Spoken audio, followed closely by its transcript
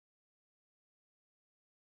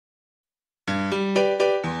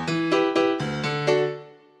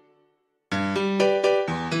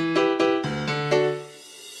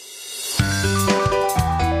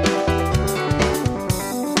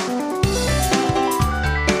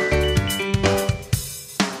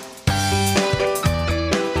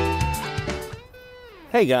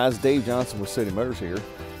Hey guys, Dave Johnson with City Motors here.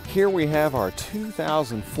 Here we have our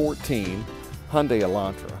 2014 Hyundai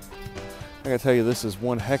Elantra. I gotta tell you, this is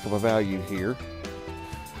one heck of a value here.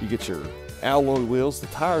 You get your alloy wheels. The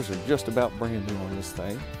tires are just about brand new on this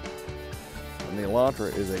thing. And the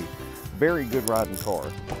Elantra is a very good riding car.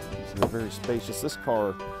 It's very spacious. This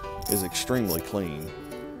car is extremely clean.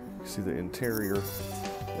 You see the interior is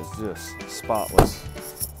just spotless.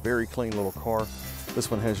 Very clean little car.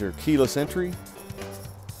 This one has your keyless entry.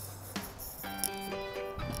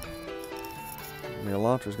 And the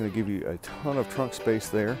Elantra is going to give you a ton of trunk space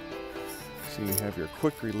there. So you have your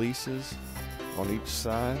quick releases on each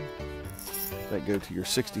side that go to your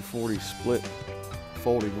 60/40 split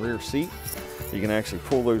folding rear seat. You can actually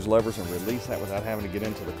pull those levers and release that without having to get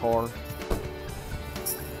into the car.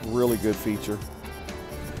 Really good feature.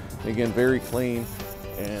 Again, very clean.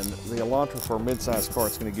 And the Elantra, for a mid-sized car,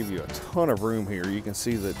 it's going to give you a ton of room here. You can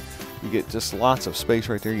see that you get just lots of space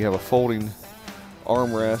right there. You have a folding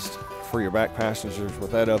armrest for your back passengers.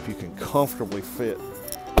 With that up, you can comfortably fit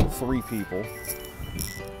 3 people.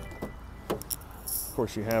 Of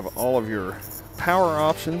course, you have all of your power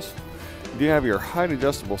options. You do have your height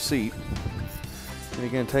adjustable seat. And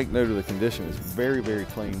again, take note of the condition. It's very, very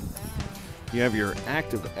clean. You have your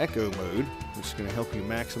active eco mode, which is going to help you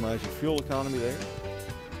maximize your fuel economy there.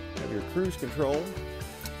 You have your cruise control.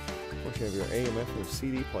 Of course, you have your AM/FM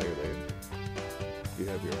CD player there. You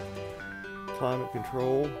have your climate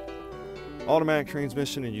control, automatic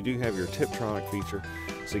transmission, and you do have your Tiptronic feature.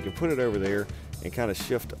 So you can put it over there and kind of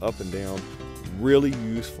shift up and down. Really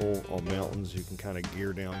useful on mountains. You can kind of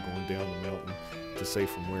gear down going down the mountain to save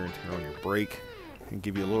from wear and tear on your brake and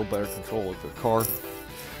give you a little better control of the car.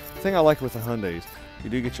 The thing I like with the Hyundais, you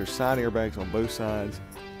do get your side airbags on both sides,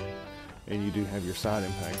 and you do have your side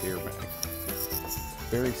impact airbag.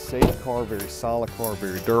 Very safe car, very solid car,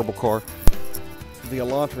 very durable car. The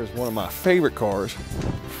Elantra is one of my favorite cars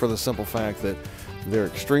for the simple fact that they're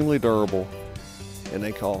extremely durable and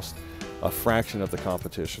they cost a fraction of the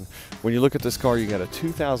competition. When you look at this car, you got a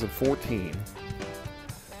 2014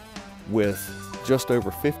 with just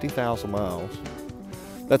over 50,000 miles.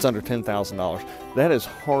 That's under $10,000. That is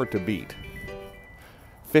hard to beat.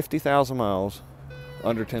 50,000 miles,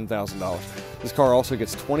 under $10,000. This car also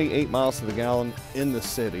gets 28 miles to the gallon in the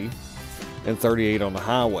city and 38 on the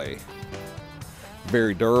highway.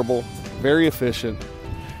 Very durable, very efficient,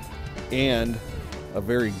 and a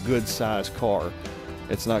very good sized car.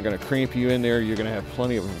 It's not going to cramp you in there. You're going to have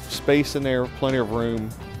plenty of space in there, plenty of room.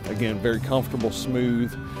 Again, very comfortable,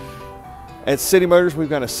 smooth. At City Motors, we've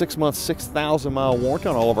got a 6-month, 6,000-mile warranty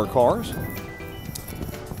on all of our cars.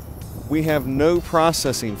 We have no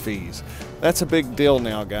processing fees. That's a big deal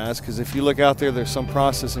now, guys, because if you look out there, there's some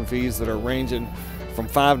processing fees that are ranging from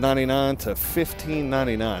 $5.99 to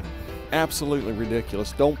 $15.99. Absolutely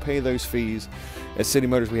ridiculous. Don't pay those fees. At City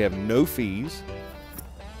Motors, we have no fees.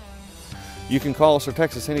 You can call us or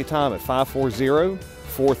text us anytime at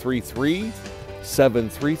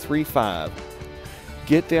 540-433-7335.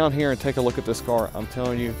 Get down here and take a look at this car. I'm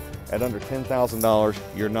telling you, at under $10,000,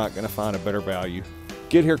 you're not going to find a better value.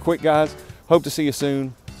 Get here quick, guys. Hope to see you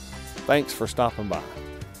soon. Thanks for stopping by.